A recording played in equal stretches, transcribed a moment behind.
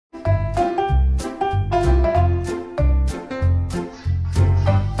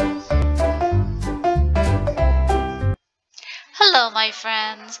my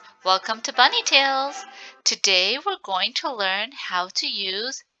friends. Welcome to Bunny Tales. Today we're going to learn how to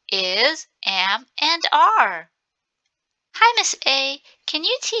use is, am, and are. Hi, Miss A. Can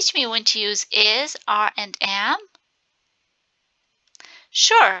you teach me when to use is, are, and am?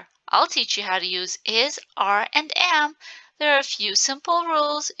 Sure, I'll teach you how to use is, are, and am. There are a few simple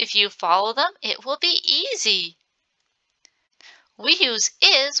rules. If you follow them, it will be easy. We use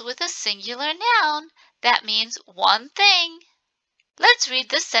is with a singular noun. That means one thing. Let's read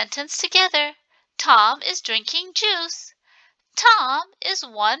this sentence together. Tom is drinking juice. Tom is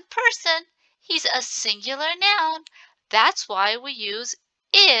one person. He's a singular noun. That's why we use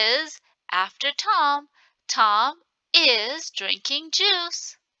is after Tom. Tom is drinking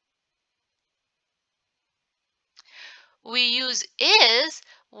juice. We use is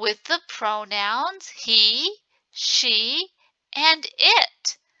with the pronouns he, she, and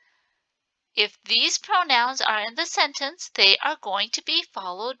it. If these pronouns are in the sentence, they are going to be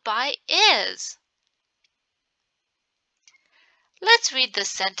followed by is. Let's read the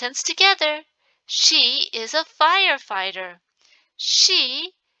sentence together. She is a firefighter.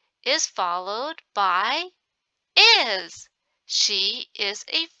 She is followed by is. She is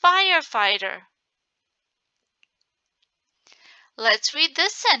a firefighter. Let's read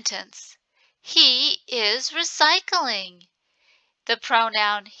this sentence. He is recycling. The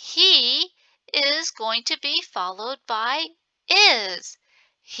pronoun he is going to be followed by is.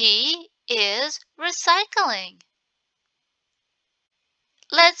 He is recycling.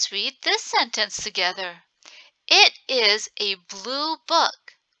 Let's read this sentence together. It is a blue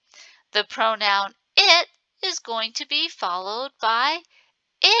book. The pronoun it is going to be followed by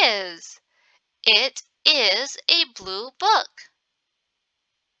is. It is a blue book.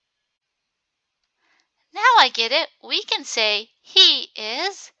 Now I get it. We can say he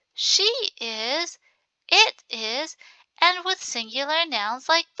is, she is, it is, and with singular nouns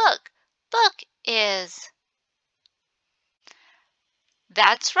like book, book is.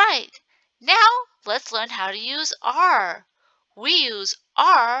 That's right. Now let's learn how to use are. We use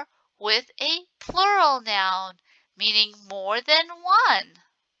are with a plural noun, meaning more than one.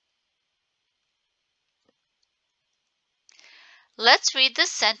 Let's read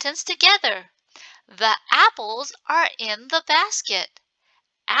this sentence together. The apples are in the basket.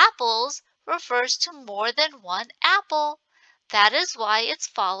 Apples refers to more than one apple. That is why it's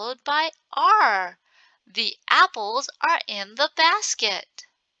followed by are. The apples are in the basket.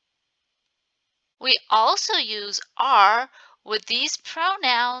 We also use are with these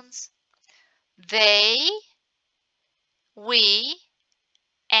pronouns. They, we,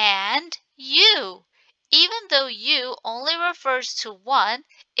 and you. Even though you only refers to one,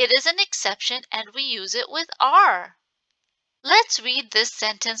 it is an exception and we use it with are. Let's read this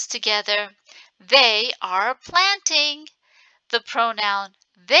sentence together. They are planting. The pronoun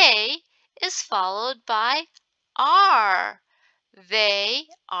they is followed by are. They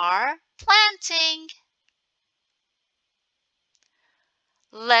are planting.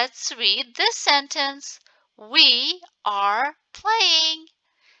 Let's read this sentence. We are playing.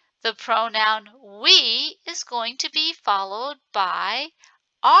 The pronoun we is going to be followed by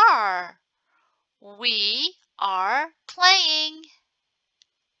are. We are playing.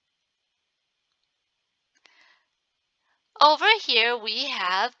 Over here we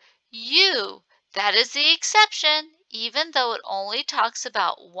have you. That is the exception. Even though it only talks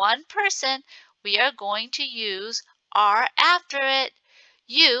about one person, we are going to use are after it.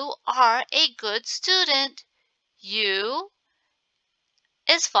 You are a good student. You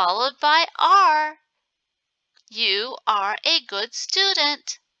is followed by are. You are a good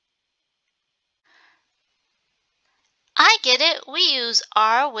student. I get it. We use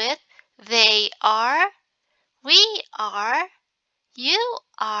are with they are, we are, you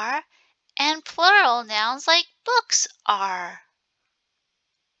are, and plural nouns like books are.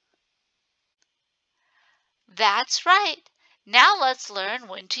 That's right. Now let's learn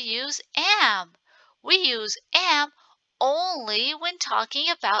when to use am. We use am only when talking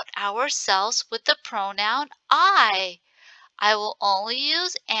about ourselves with the pronoun I. I will only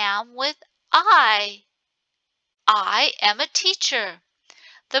use am with I. I am a teacher.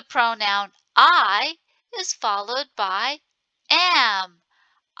 The pronoun I is followed by am.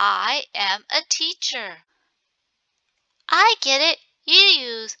 I am a teacher. I get it. You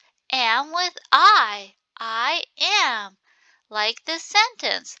use am with I. I am. Like this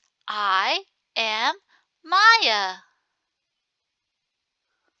sentence. I am Maya.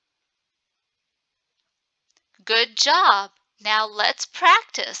 Good job. Now let's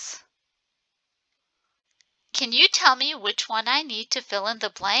practice. Can you tell me which one I need to fill in the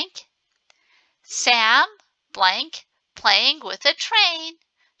blank? Sam blank playing with a train.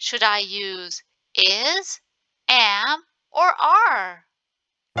 Should I use is, am, or are?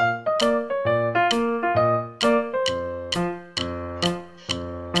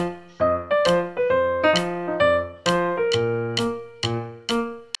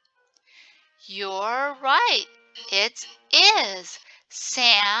 You're right. It's is.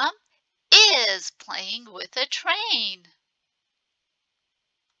 Sam is playing with a train.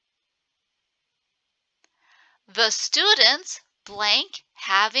 The students blank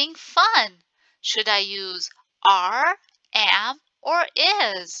having fun. Should I use are, am, or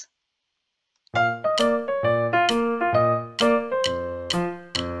is?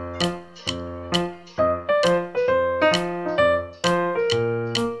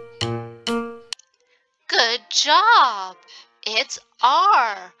 Good job! It's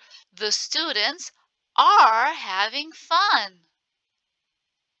are. The students are having fun.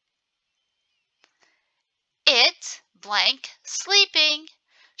 It blank sleeping.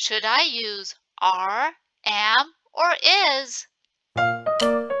 Should I use are, am, or is?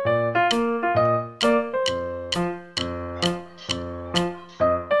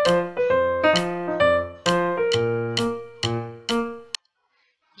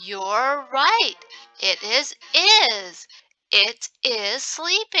 You're right. It is is. It is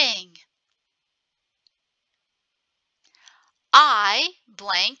sleeping. I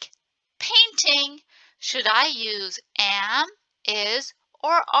blank painting. Should I use am, is,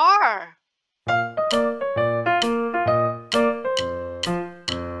 or are?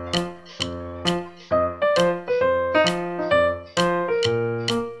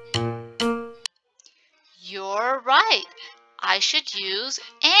 You're right. I should use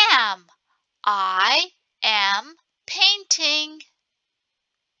am. I am painting.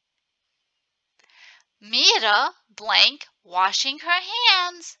 Mira blank washing her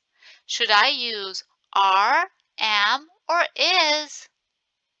hands. Should I use are, am, or is?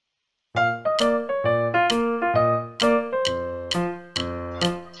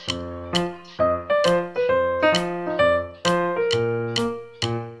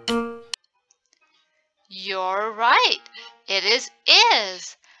 You're right. It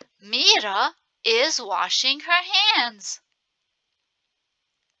is. Mira is washing her hands.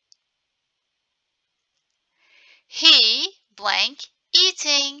 He blank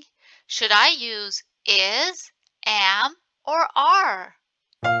eating. Should I use is, am, or are?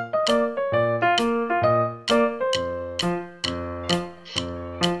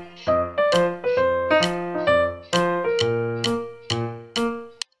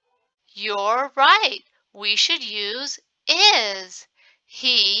 You're right. We should use is.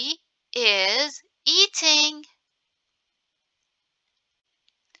 He is eating.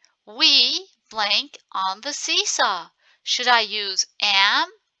 We blank on the seesaw. Should I use am,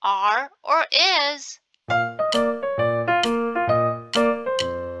 are, or is?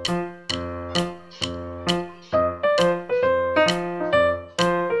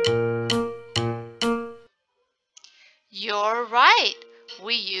 You're right.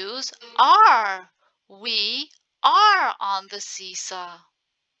 We use are. We are on the seesaw.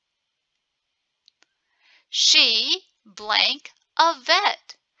 She blank a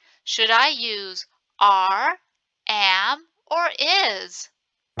vet. Should I use are, am, or is?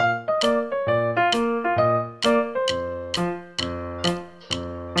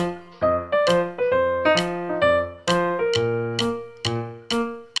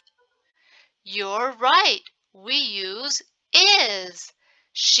 You're right. We use is.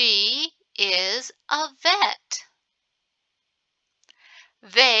 She is a vet.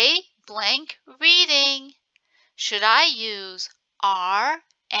 They blank reading. Should I use are,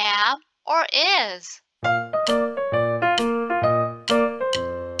 am, or is?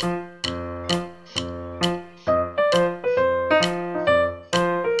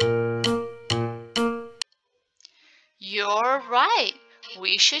 You're right.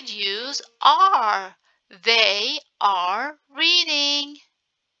 We should use are. They are reading.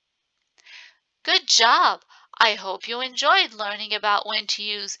 Good job! I hope you enjoyed learning about when to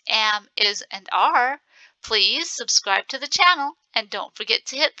use am, is, and are. Please subscribe to the channel and don't forget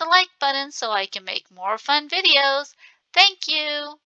to hit the like button so I can make more fun videos. Thank you!